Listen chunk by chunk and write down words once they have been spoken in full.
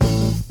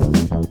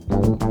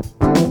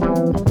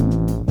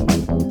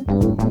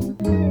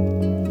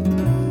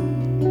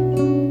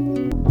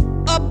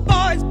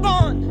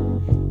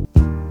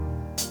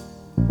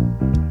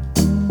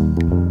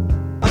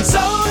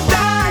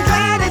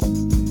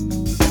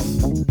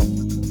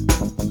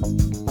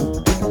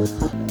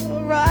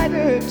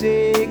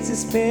takes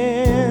his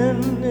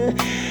pen.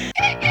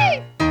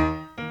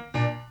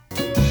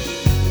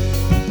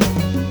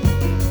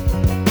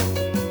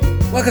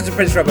 Welcome to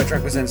Prince Robert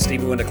Track presents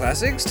Stevie Wonder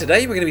Classics.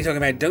 Today we're going to be talking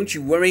about Don't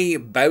You Worry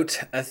About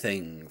a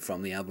Thing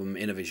from the album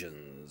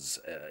Innovisions.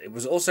 It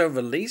was also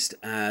released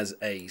as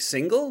a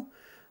single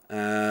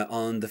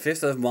on the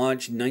 5th of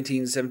March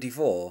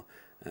 1974,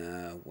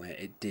 where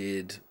it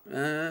did,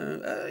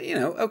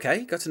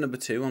 okay, got to number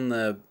 2 on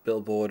the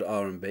Billboard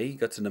R&B,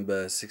 got to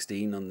number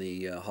 16 on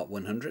the Hot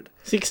 100.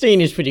 16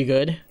 is pretty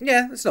good.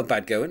 Yeah, it's not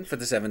bad going for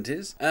the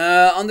 70s.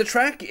 On the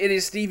track, it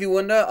is Stevie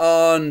Wonder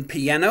on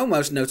piano,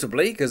 most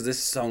notably, because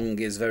this song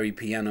is very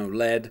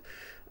piano-led.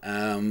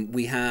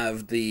 We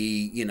have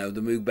the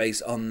Moog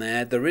bass on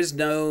there. There is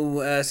no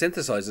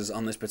synthesizers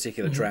on this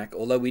particular track,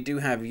 although we do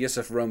have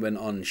Yusuf Roman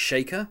on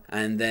shaker,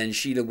 and then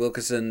Sheila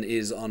Wilkerson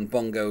is on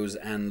bongos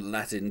and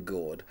Latin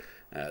gourd.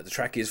 The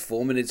track is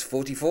 4 minutes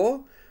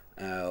 44,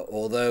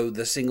 although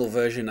the single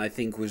version I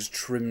think was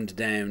trimmed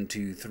down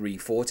to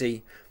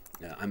 3:40.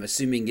 I'm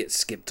assuming it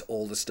skipped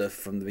all the stuff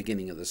from the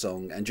beginning of the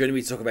song. And joining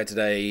me to talk about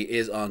today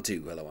is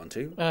Antu. Hello,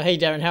 Antu. Hey,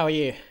 Darren, how are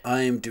you?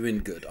 I'm doing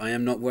good. I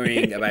am not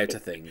worrying about a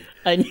thing.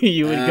 I knew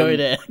you would go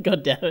there.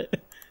 God damn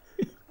it.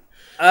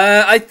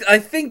 I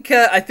think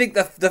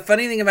the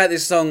funny thing about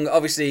this song,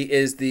 obviously,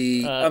 is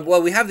the...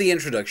 we have the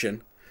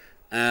introduction.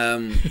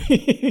 Which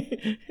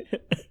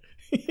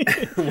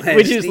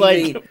is Stevie,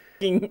 like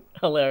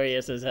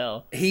hilarious as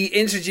hell. He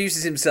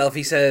introduces himself.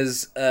 He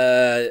says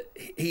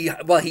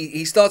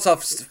he starts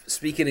off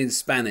speaking in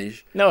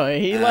Spanish. No,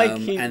 he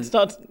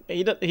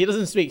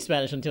doesn't speak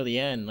Spanish until the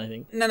end, I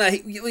think. No,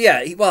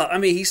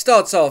 he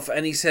starts off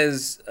and he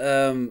says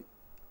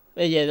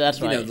yeah, that's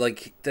right. You know,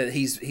 like that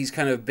he's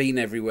kind of been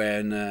everywhere,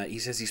 and he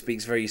says he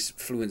speaks very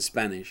fluent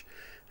Spanish.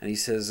 And he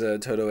says,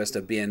 todo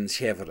está bien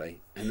chévere.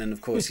 And then,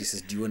 of course, he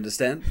says, do you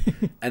understand?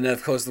 And then,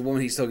 of course, the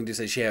woman he's talking to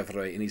says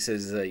chévere. And he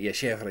says, yeah,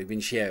 chévere, bien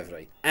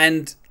chévere.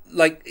 And,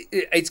 like,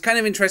 it's kind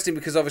of interesting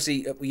because,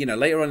 obviously,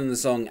 later on in the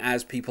song,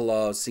 as people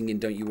are singing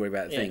Don't You Worry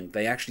About a Thing,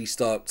 they actually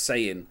start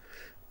saying,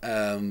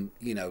 todo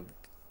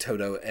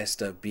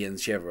está bien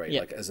chévere,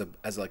 like, as a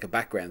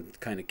background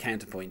kind of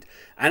counterpoint.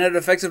 And it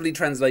effectively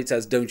translates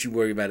as, don't you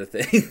worry about a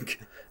thing.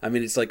 I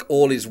mean, it's like,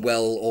 all is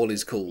well, all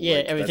is cool. Yeah,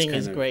 like, everything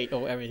is great,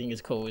 or everything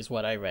is cool is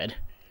what I read.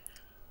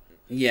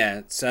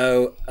 Yeah,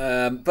 so,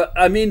 but,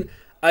 I mean,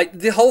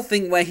 the whole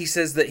thing where he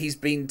says that he's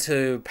been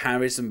to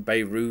Paris and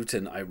Beirut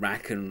and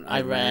Iraq and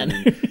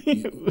Iran.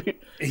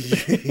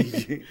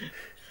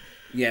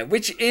 Yeah,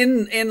 which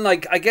in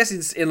like, I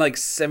guess in like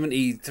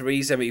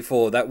 73,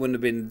 74, that wouldn't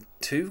have been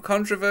too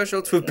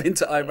controversial to have been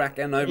to Iraq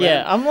and Iran.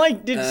 Yeah, I'm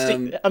like,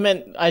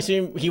 I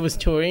assume he was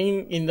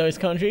touring in those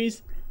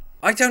countries?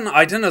 I don't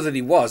know that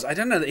he was. I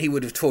don't know that he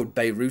would have toured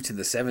Beirut in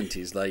the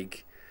 70s.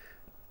 Like,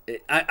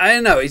 I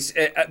don't know. It's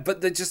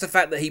but just the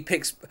fact that he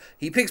picks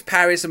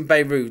Paris and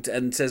Beirut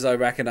and says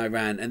Iraq and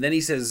Iran, and then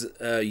he says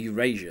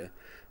Eurasia,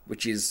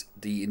 which is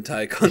the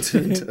entire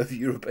continent of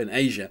Europe and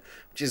Asia,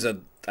 which is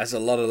that's a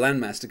lot of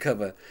landmass to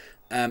cover,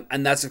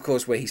 and that's of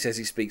course where he says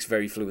he speaks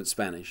very fluent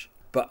Spanish.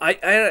 But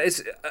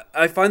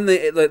I find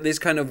this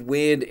kind of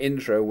weird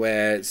intro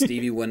where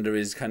Stevie Wonder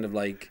is kind of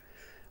like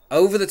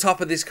over the top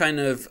of this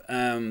kind of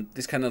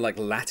like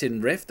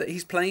Latin riff that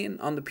he's playing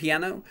on the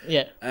piano.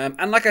 Yeah.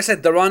 And like I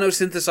said, there are no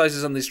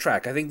synthesizers on this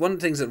track. I think one of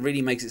the things that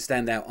really makes it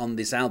stand out on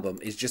this album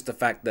is just the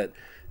fact that,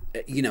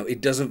 it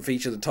doesn't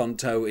feature the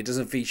tonto. It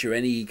doesn't feature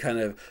any kind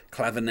of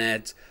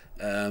clavinet.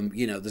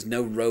 There's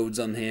no Rhodes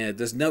on here.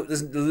 There's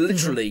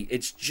literally,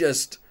 it's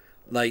just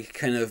like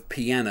kind of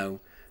piano.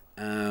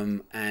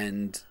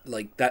 And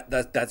like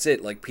that's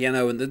it, like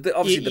piano, and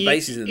obviously the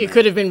bass is in there. It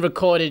could have been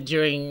recorded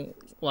during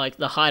like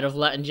the height of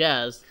Latin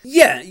jazz.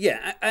 Yeah,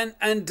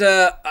 and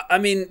I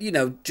mean,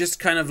 just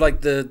kind of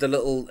like the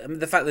little, I mean,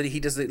 the fact that he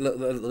does the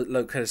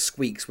little kind of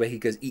squeaks where he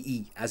goes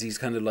ee as he's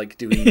kind of like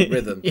doing the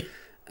rhythm. Yeah.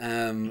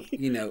 I'm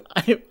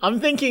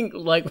thinking,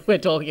 like, we're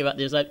talking about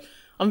this, like,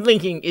 I'm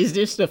thinking, is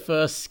this the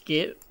first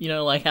skit?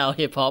 Like how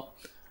hip hop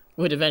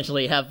would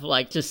eventually have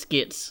like just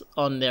skits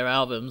on their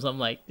albums. I'm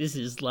like, this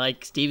is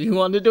like Stevie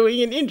Wonder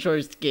doing an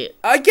intro skit.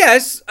 I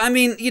guess. I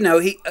mean, he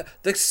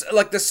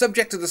the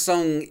subject of the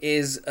song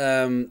is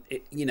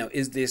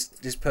is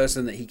this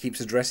person that he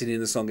keeps addressing in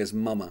the song as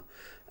Mama,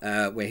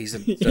 where he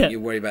said, "Don't you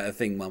worry about a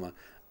thing, Mama."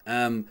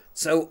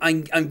 So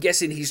I'm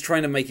guessing he's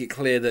trying to make it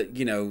clear that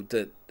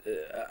that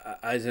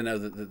I don't know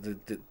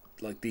that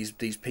like these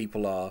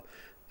people are.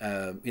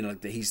 That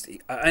he's,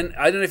 and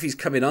I don't know if he's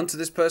coming on to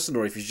this person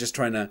or if he's just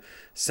trying to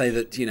say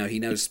that, he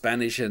knows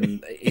Spanish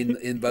and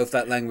in both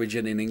that language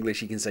and in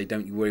English he can say,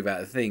 don't you worry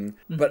about a thing.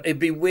 Mm-hmm. But it'd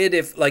be weird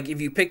if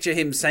you picture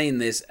him saying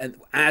this and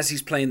as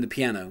he's playing the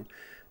piano,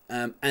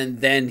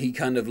 and then he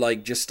kind of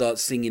like just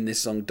starts singing this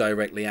song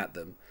directly at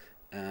them,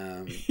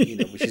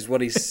 which is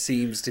what he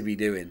seems to be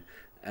doing.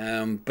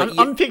 I'm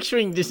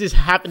picturing this is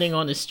happening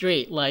on the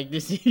street. Like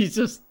this, he's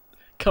just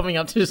coming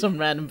up to some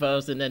random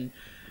person and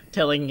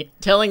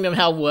telling them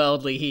how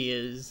worldly he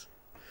is.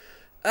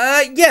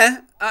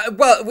 Yeah.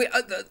 Well,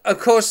 of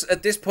course,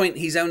 at this point,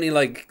 he's only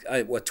like,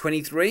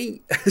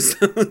 23?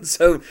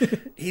 so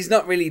he's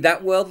not really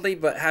that worldly,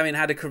 but having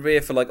had a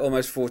career for like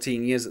almost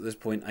 14 years at this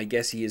point, I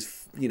guess he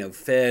is,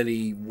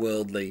 fairly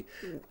worldly.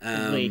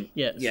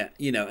 Yes. Yeah,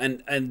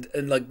 and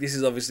like this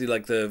is obviously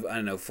like the, I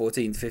don't know,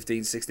 14th,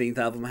 15th, 16th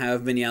album,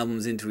 however many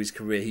albums into his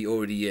career he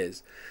already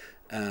is.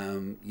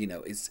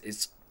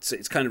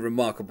 It's kind of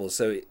remarkable.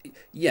 So,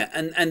 yeah,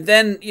 and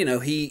then,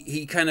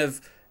 he kind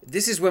of...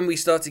 This is when we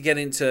start to get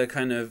into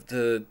kind of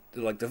the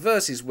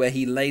verses where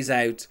he lays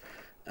out,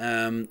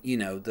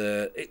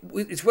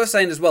 it's worth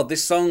saying as well,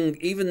 this song,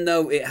 even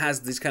though it has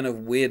this kind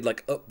of weird,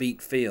 like,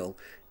 upbeat feel,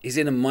 is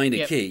in a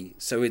minor key.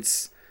 So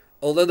it's,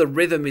 although the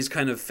rhythm is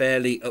kind of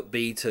fairly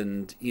upbeat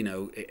and,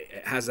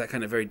 it has that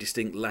kind of very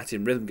distinct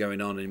Latin rhythm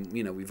going on, and,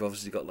 we've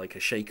obviously got, like,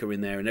 a shaker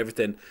in there and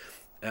everything.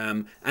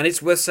 And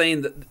it's worth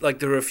saying that, like,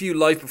 there are a few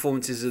live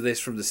performances of this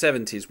from the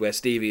 70s where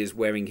Stevie is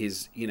wearing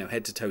his,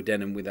 head-to-toe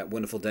denim with that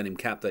wonderful denim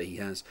cap that he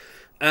has.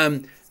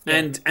 And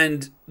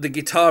the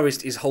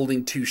guitarist is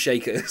holding two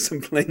shakers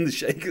and playing the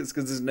shakers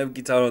because there's no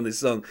guitar on this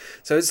song.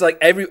 So it's like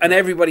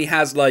everybody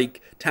has,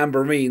 like,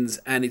 tambourines,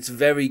 and it's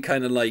very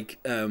kind of like,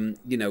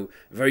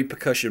 very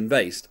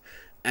percussion-based.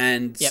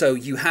 And so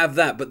you have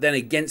that, but then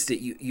against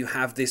it, you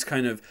have this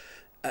kind of...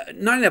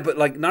 not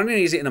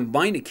only is it in a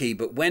minor key,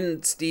 but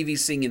when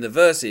Stevie's singing the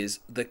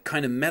verses, the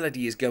kind of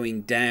melody is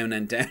going down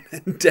and down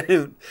and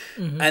down,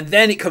 and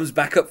then it comes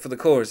back up for the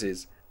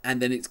choruses,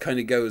 and then it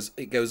goes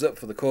up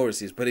for the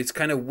choruses. But it's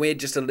kind of weird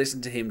just to listen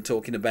to him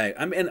talking about.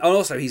 I mean, and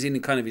also he's in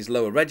kind of his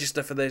lower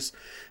register for this,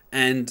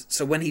 and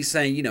so when he's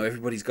saying,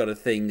 everybody's got a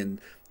thing,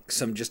 and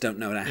some just don't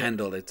know how to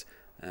handle it,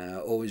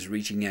 always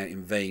reaching out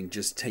in vain,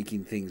 just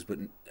taking things, but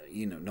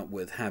not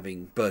worth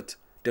having. But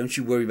don't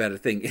you worry about a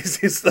thing.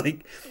 It's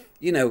like.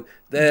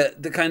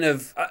 The kind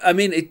of... I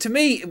mean, to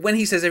me, when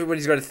he says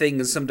everybody's got a thing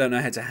and some don't know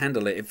how to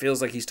handle it, it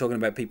feels like he's talking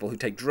about people who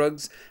take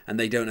drugs and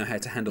they don't know how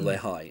to handle their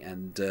high.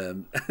 And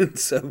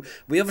so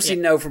we obviously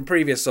know from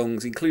previous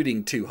songs,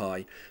 including Too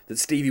High, that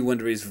Stevie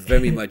Wonder is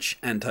very much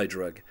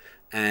anti-drug.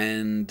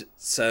 And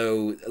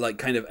so, like,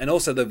 kind of... And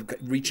also the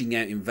reaching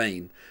out in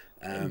vain.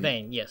 In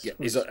vain, yes. Yeah,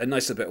 is a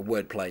nice little bit of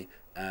wordplay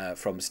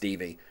from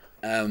Stevie.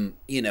 And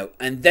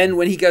then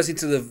when he goes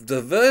into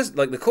the verse,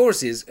 like the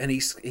choruses, and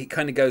he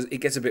kind of goes, it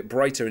gets a bit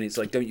brighter, and it's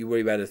like, don't you worry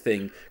about a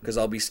thing, because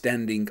I'll be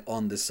standing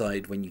on the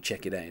side when you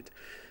check it out.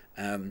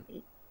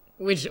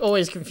 Which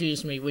always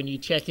confused me when you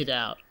check it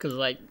out, because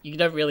like you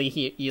don't really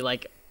hear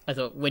I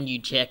thought when you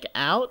check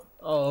out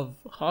of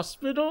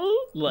hospital,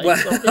 like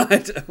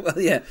well,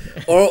 yeah,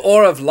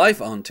 or of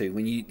life onto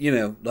when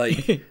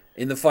like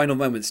in the final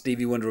moment,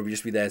 Stevie Wonder will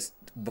just be there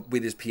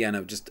with his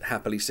piano, just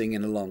happily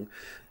singing along.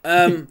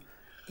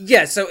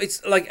 Yeah, so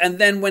it's like, and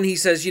then when he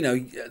says,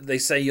 they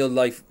say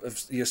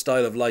your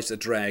style of life's a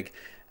drag,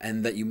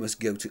 and that you must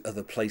go to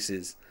other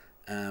places,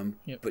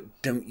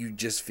 but don't you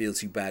just feel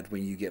too bad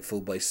when you get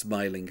fooled by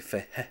smiling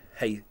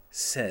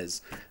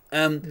faces?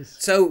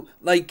 So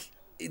like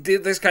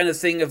this kind of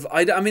thing of,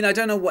 I mean, I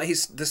don't know what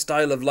the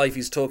style of life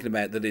he's talking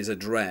about that is a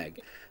drag.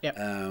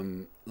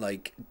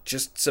 Like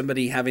just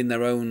somebody having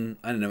their own,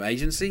 I don't know,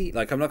 agency.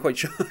 Like I'm not quite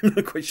sure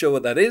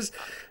what that is,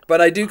 but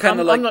I do kind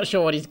of like. I'm not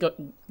sure what he's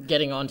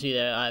getting onto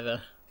there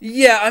either.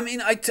 Yeah, I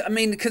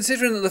mean,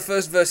 considering that the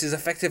first verse is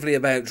effectively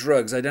about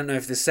drugs, I don't know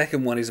if the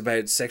second one is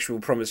about sexual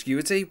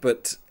promiscuity,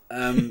 but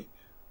and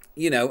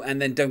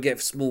then don't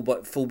get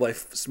fooled by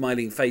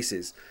smiling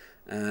faces,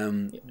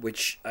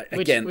 which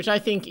I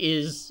think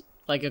is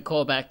like a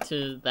callback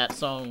to that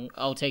song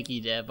 "I'll Take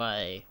You There"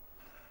 by.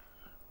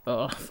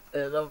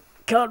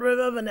 Can't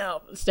remember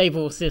now.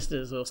 Staples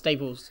Sisters or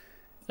Staples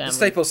Family. The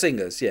Staples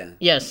Singers, yeah.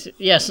 Yes.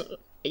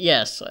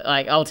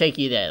 Like, I'll take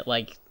you there.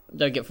 Like,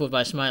 don't get fooled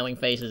by smiling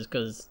faces,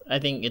 because I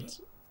think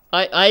it's...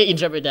 I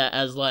interpret that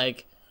as,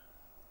 like,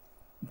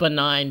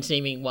 benign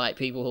seeming white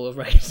people who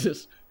are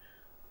racist.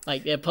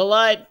 Like, they're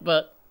polite,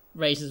 but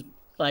racist,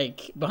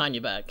 like, behind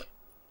your back.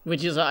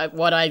 Which is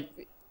what I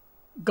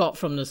got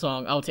from the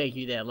song, I'll Take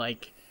You There.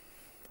 Like,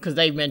 because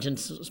they mentioned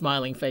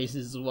smiling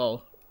faces as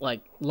well.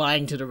 Like,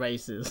 lying to the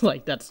races,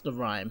 like, that's the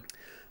rhyme.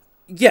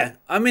 Yeah,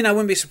 I mean, I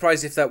wouldn't be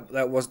surprised if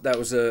that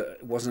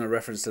wasn't a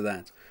reference to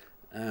that.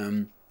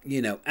 And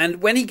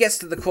when he gets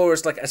to the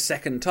chorus, like, a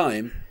second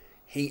time,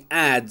 he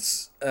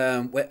adds,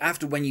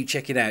 after when you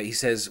check it out, he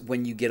says,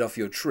 when you get off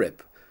your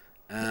trip.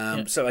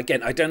 So,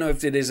 again, I don't know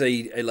if it is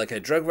a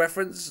drug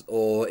reference,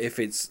 or if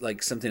it's,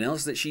 like, something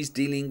else that she's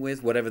dealing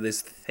with, whatever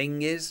this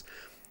thing is.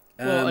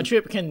 Well, a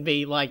trip can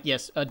be, like,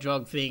 yes, a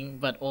drug thing,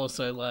 but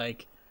also,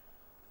 like,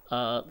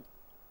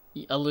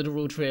 a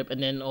literal trip,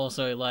 and then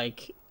also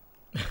like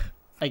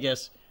I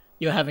guess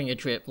you're having a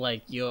trip,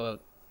 like you're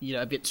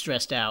a bit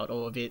stressed out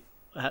or a bit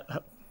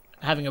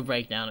having a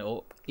breakdown,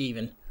 or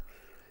even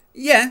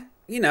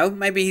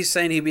maybe he's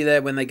saying he'll be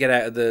there when they get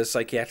out of the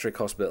psychiatric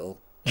hospital.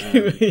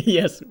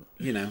 Yes,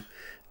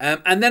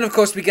 and then of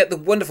course we get the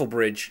wonderful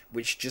bridge,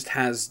 which just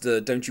has the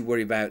 "Don't you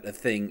worry about a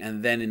thing,"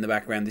 and then in the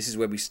background this is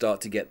where we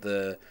start to get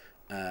the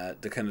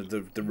the kind of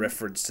the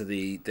reference to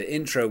the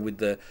intro with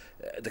the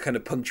kind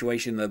of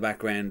punctuation in the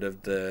background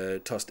of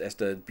the Tost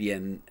Esta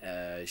Bien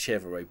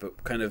Chevrolet,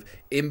 but kind of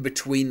in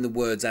between the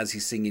words as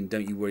he's singing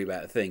 "Don't You Worry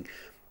About a Thing."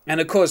 And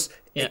of course,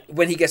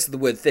 when he gets to the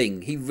word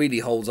 "thing," he really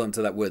holds on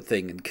to that word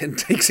 "thing" and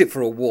takes it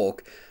for a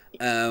walk.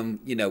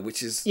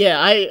 Which is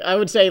I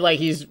would say like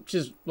he's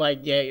just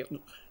like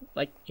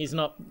like he's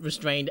not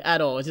restrained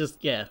at all. It's just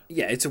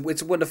it's a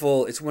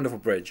wonderful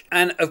bridge.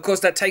 And of course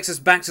that takes us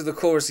back to the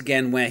chorus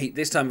again, where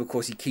this time of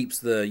course he keeps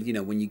the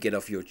when you get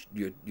off your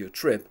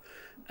trip.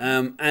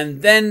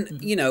 And then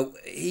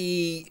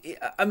he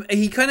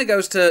kind of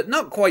goes to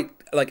not quite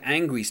like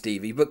angry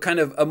Stevie, but kind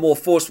of a more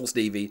forceful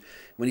Stevie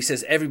when he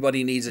says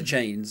everybody needs a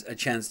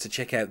chance to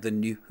check out the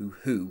new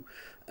who.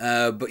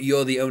 But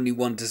you're the only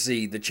one to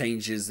see the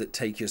changes that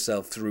take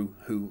yourself through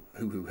who.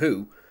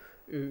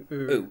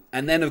 Ooh.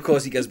 And then, of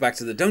course, he goes back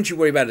to the "Don't you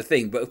worry about a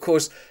thing." But, of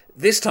course,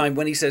 this time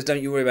when he says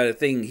 "Don't you worry about a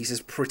thing," he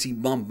says "pretty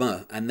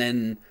mama." And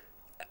then,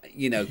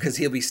 because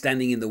he'll be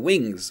standing in the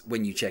wings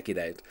when you check it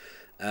out.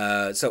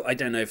 So I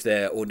don't know if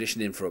they're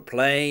auditioning for a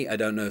play. I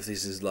don't know if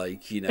this is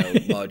like,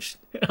 Marge.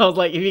 I was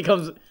like,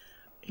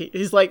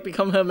 he's like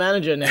become her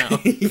manager now.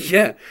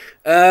 Yeah.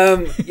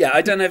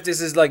 I don't know if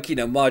this is like,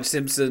 Marge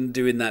Simpson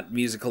doing that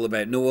musical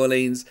about New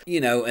Orleans,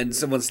 and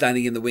someone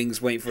standing in the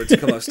wings waiting for it to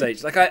come off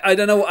stage. Like, I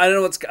don't know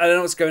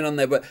what's going on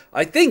there, but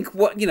I think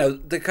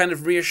the kind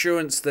of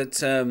reassurance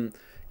that,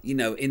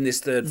 in this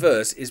third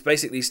verse is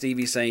basically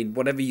Stevie saying,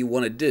 whatever you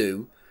want to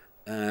do.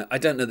 I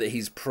don't know that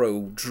he's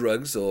pro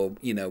drugs or,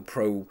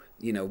 pro,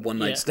 one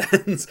night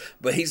stands,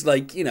 but he's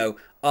like,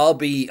 I'll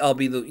be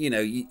the,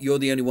 you're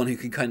the only one who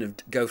can kind of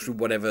go through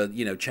whatever,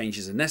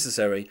 changes are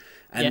necessary.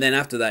 And then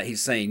after that,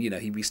 he's saying,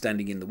 he'd be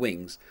standing in the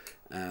wings,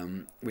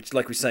 which,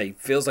 like we say,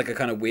 feels like a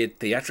kind of weird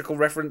theatrical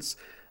reference.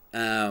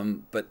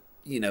 But,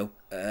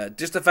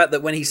 just the fact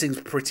that when he sings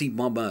Pretty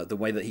Mama, the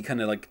way that he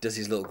kind of like does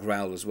his little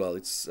growl as well,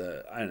 it's,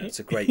 I don't know, it's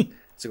a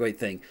great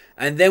thing.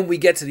 And then we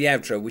get to the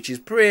outro, which is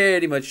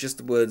pretty much just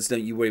the words,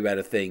 "Don't you worry about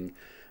a thing,"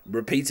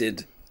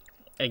 repeated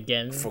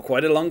again for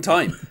quite a long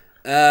time.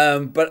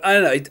 But I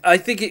don't know. I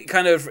think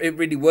it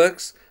really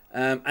works.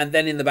 And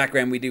then in the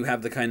background we do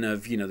have the kind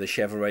of the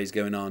Chevrolets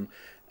going on,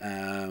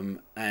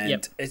 and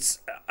it's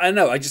I don't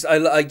know. I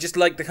just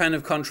like the kind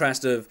of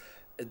contrast of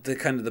the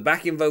kind of the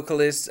backing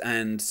vocalists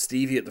and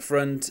Stevie at the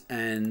front,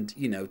 and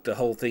the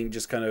whole thing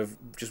just kind of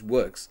just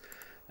works.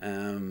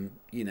 I'm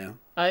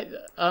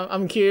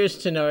curious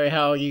to know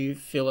how you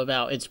feel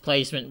about its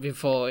placement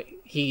before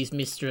he's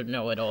Mr.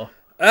 Know-It-All,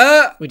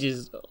 which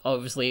is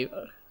obviously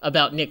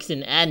about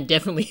Nixon and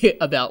definitely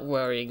about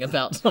worrying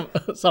about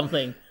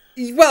something.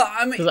 Well,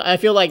 I mean, 'cause I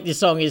feel like this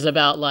song is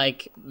about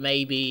like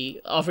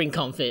maybe offering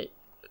comfort,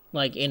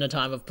 like in a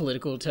time of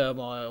political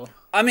turmoil.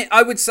 I mean,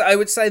 I would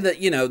say that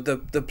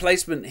the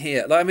placement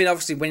here. Like, I mean,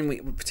 obviously,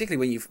 particularly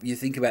when you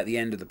think about the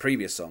end of the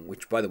previous song,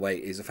 which by the way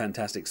is a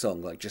fantastic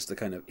song. Like, just the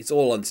kind of it's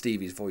all on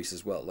Stevie's voice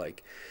as well.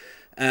 Like,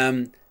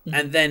 and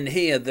then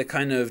here the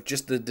kind of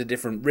just the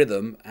different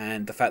rhythm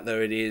and the fact that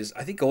it is.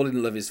 I think "All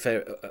in Love Is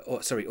Fair."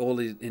 "All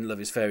in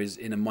Love Is Fair" is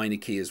in a minor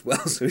key as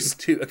well. So it's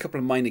a couple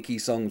of minor key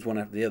songs, one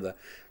after the other.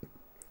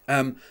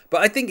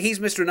 But I think "He's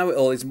Mr.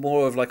 Know-It-All" is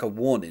more of like a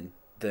warning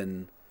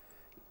than.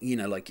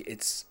 Like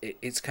it's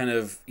kind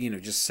of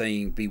just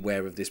saying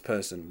beware of this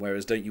person,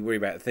 whereas "Don't You Worry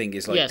About a Thing"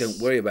 is like don't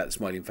worry about the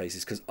smiling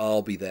faces because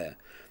I'll be there.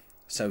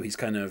 So he's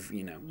kind of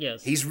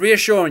he's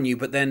reassuring you,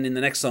 but then in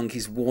the next song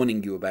he's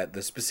warning you about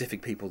the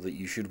specific people that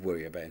you should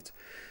worry about.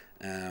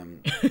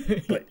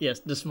 But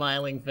yes, the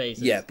smiling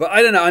faces. Yeah, but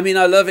I don't know. I mean,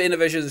 I love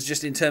Innovisions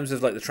just in terms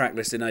of like the track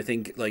listing. I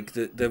think like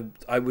the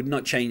I would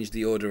not change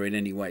the order in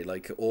any way.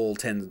 Like all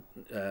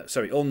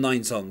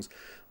 9 songs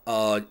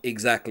are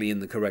exactly in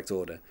the correct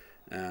order.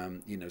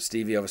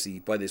 Stevie obviously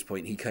by this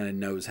point he kind of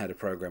knows how to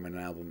program an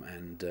album,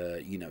 and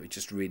it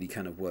just really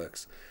kind of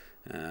works.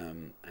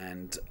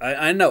 And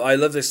I know I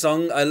love this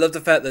song. I love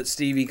the fact that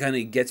Stevie kind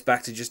of gets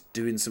back to just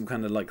doing some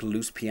kind of like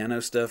loose piano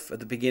stuff at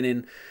the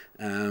beginning.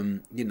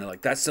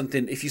 Like that's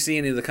something. If you see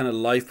any of the kind of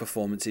live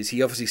performances,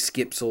 he obviously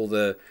skips all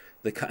the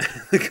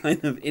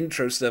kind of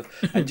intro stuff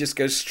and just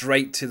goes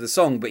straight to the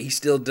song, but he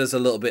still does a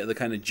little bit of the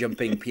kind of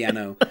jumping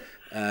piano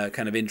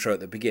kind of intro at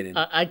the beginning.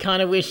 I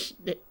kind of wish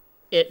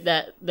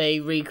that they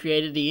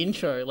recreated the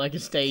intro like a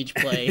stage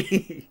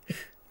play.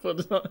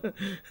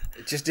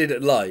 Just did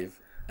it live.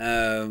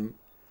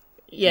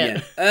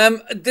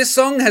 This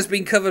song has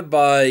been covered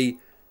by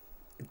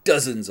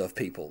dozens of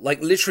people.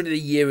 Like literally the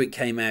year it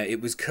came out,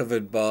 it was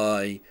covered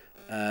by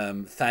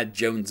Thad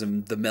Jones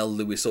and the Mel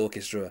Lewis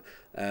Orchestra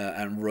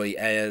and Roy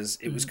Ayers.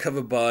 It was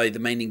covered by The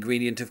Main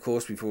Ingredient, of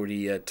course. We've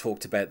already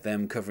talked about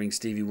them covering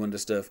Stevie Wonder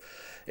stuff.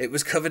 It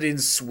was covered in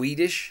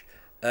Swedish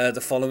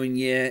the following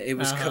year. It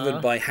was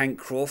covered by Hank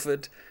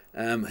Crawford,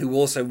 who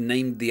also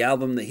named the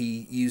album that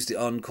he used it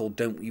on called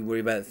 "Don't You Worry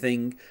About a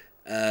Thing."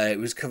 It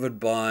was covered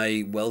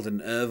by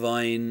Weldon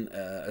Irvine,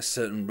 A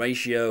Certain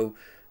Ratio.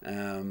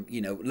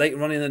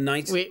 Later on in the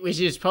night, which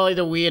is probably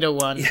the weirder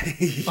one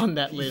on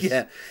that list.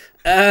 Yeah.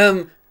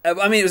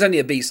 I mean, it was only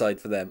a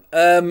B-side for them.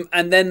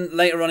 And then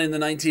later on in the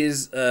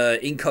 90s,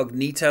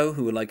 Incognito,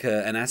 who were like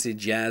an acid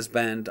jazz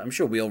band. I'm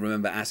sure we all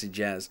remember acid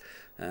jazz,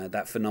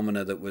 that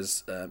phenomena that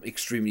was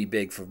extremely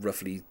big for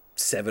roughly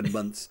 7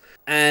 months.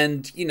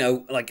 And, you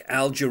know, like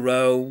Al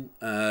Jarreau,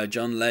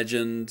 John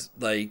Legend,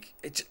 like,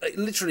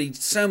 literally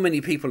so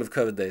many people have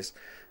covered this.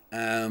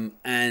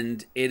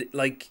 And it,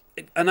 like...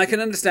 And I can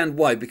understand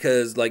why,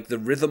 because like the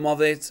rhythm of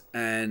it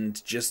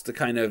and just the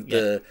kind of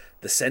the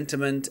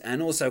sentiment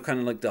and also kind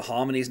of like the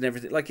harmonies and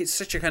everything, like it's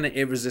such a kind of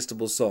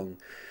irresistible song.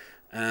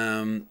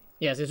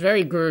 Yes, it's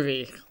very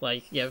groovy,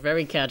 like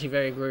very catchy,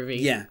 very groovy.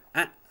 Yeah,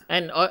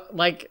 and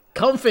like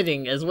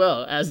comforting as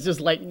well, as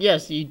just like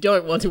yes, you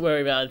don't want to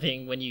worry about a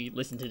thing when you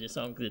listen to this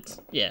song. 'Cause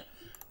it's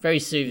very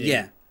soothing.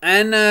 Yeah,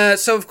 and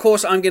so of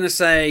course I'm gonna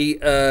say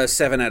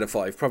 7 out of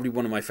 5, probably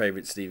one of my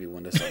favorite Stevie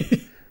Wonder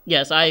songs.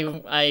 Yes,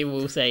 I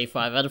will say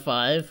 5 out of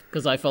 5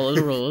 because I follow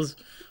the rules.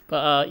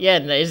 But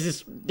it's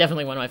just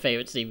definitely one of my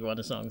favorite Stevie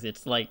Wonder songs.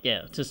 It's like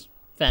just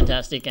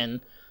fantastic,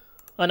 and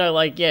I know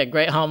like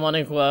great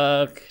harmonic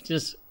work.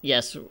 Just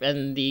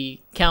and the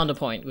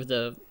counterpoint with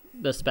the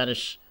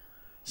Spanish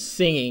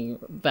singing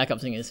backup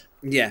singers.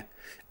 Yeah,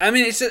 I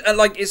mean it's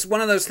like it's one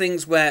of those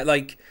things where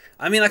like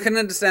I mean I can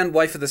understand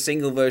why for the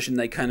single version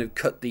they kind of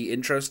cut the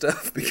intro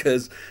stuff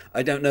because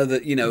I don't know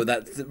that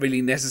that's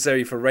really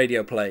necessary for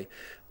radio play.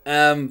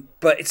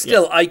 But it's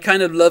still, I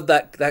kind of love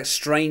that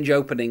strange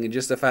opening and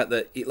just the fact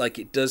that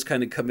it does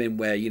kind of come in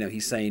where,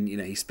 he's saying,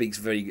 he speaks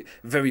very,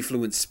 very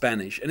fluent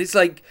Spanish. And it's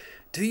like,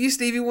 do you,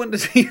 Stevie Wonder,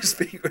 do you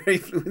speak very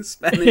fluent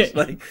Spanish?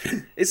 Like,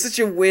 it's such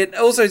a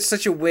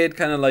weird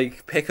kind of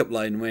like pickup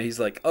line where he's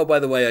like, oh, by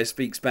the way, I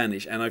speak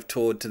Spanish and I've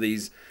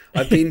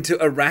been to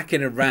Iraq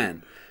and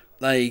Iran.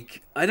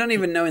 Like, I don't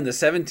even know in the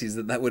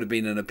 70s that would have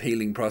been an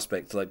appealing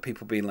prospect. Like,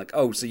 people being like,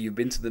 oh, so you've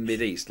been to the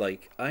Mideast.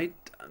 Like,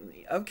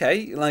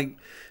 okay, like,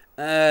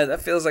 that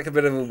feels like a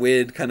bit of a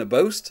weird kind of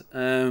boast.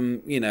 I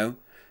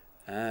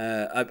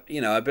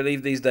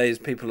believe these days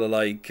people are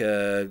like,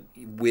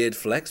 weird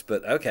flex,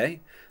 but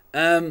okay.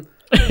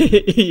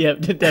 Yeah,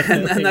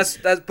 definitely. And that's,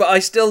 but I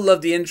still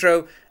love the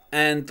intro.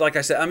 And like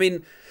I said, I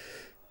mean,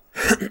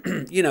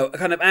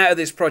 kind of out of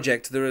this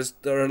project, there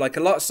are like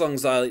a lot of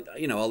songs that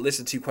I'll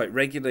listen to quite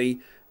regularly.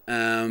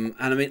 And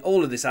I mean,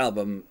 all of this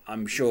album,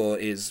 I'm sure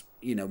is,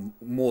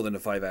 more than a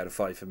 5 out of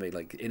 5 for me.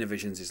 Like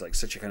Innovisions is like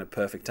such a kind of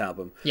perfect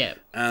album. Yeah.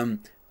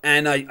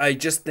 And I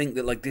just think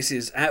that like this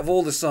is, out of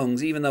all the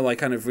songs, even though I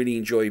kind of really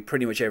enjoy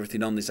pretty much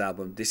everything on this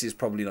album, this is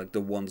probably like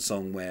the one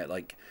song where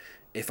like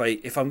if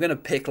I'm gonna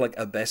pick like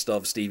a best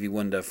of Stevie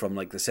Wonder from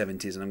like the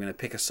 70s and I'm gonna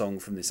pick a song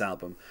from this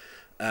album,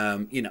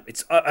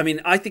 it's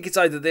I think it's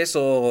either this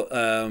or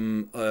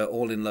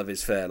All in Love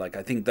Is Fair. Like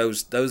I think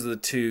those are the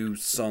two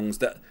songs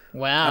that.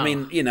 Wow. I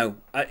mean,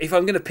 if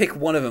I'm gonna pick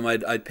one of them,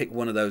 I'd pick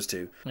one of those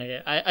two.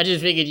 Okay. I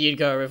just figured you'd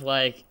go with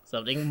like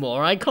something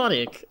more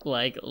iconic,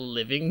 like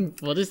Living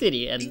for the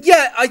City. And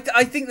yeah,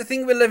 I think the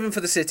thing with Living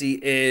for the City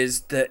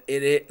is that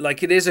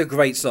it is a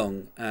great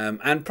song,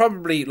 and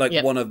probably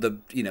like one of the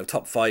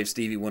top 5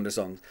 Stevie Wonder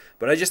songs.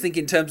 But I just think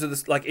in terms of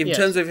this, like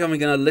terms of if I'm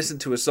gonna listen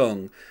to a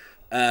song.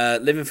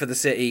 Living for the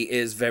City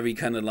is very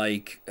kind of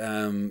like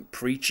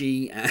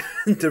preachy, and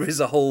there is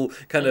a whole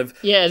kind of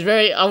it's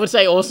very, I would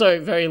say, also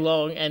very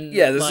long and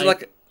there's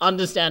like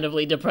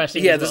understandandably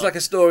depressing. There's like a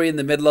story in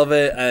the middle of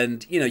it,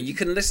 and you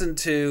can listen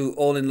to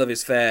All in Love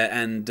Is Fair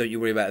and Don't You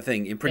Worry About a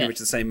Thing in pretty much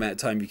the same amount of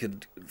time you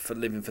could for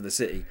Living for the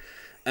City.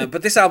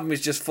 But this album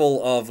is just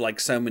full of like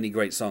so many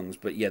great songs.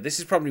 But this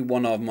is probably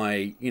one of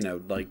my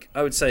like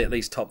I would say at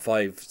least top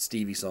 5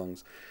 Stevie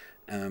songs.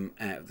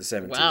 Out of the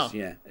 70s. Wow.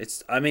 Yeah,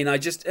 it's. I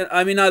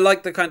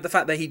like the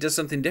fact that he does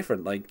something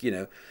different. Like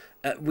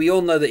we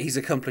all know that he's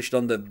accomplished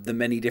on the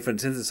many different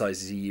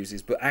synthesizers he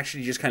uses, but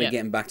actually just kind of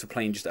getting back to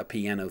playing just a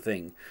piano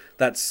thing.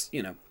 That's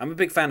I'm a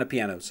big fan of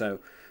piano, so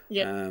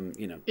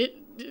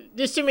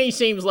this to me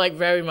seems like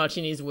very much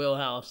in his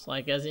wheelhouse.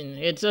 Like as in,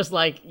 it's just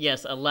like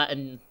a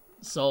Latin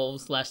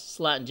soul /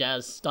 Latin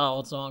jazz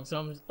style song. So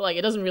I'm like,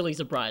 it doesn't really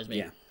surprise me.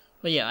 Yeah.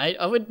 But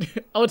I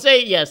would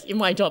say yes, in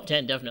my top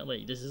 10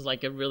 definitely. This is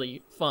like a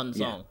really fun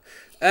song.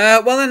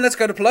 Well then, let's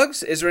go to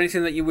plugs. Is there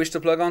anything that you wish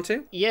to plug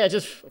onto? Yeah,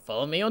 just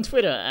follow me on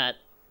Twitter at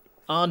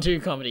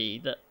Antu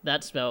Comedy.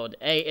 That's spelled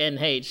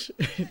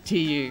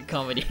ANHTU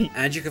Comedy.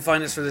 And you can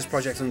find us for this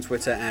project on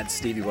Twitter at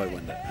Stevie Boy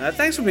Wonder.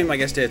 Thanks for being my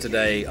guest here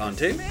today,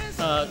 Antu.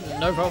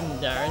 No problem,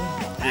 Darren.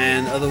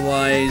 And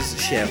otherwise,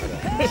 share with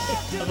us.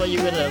 I thought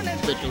you were gonna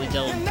literally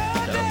tell them,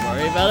 don't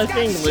worry about a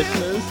thing,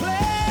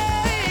 listeners.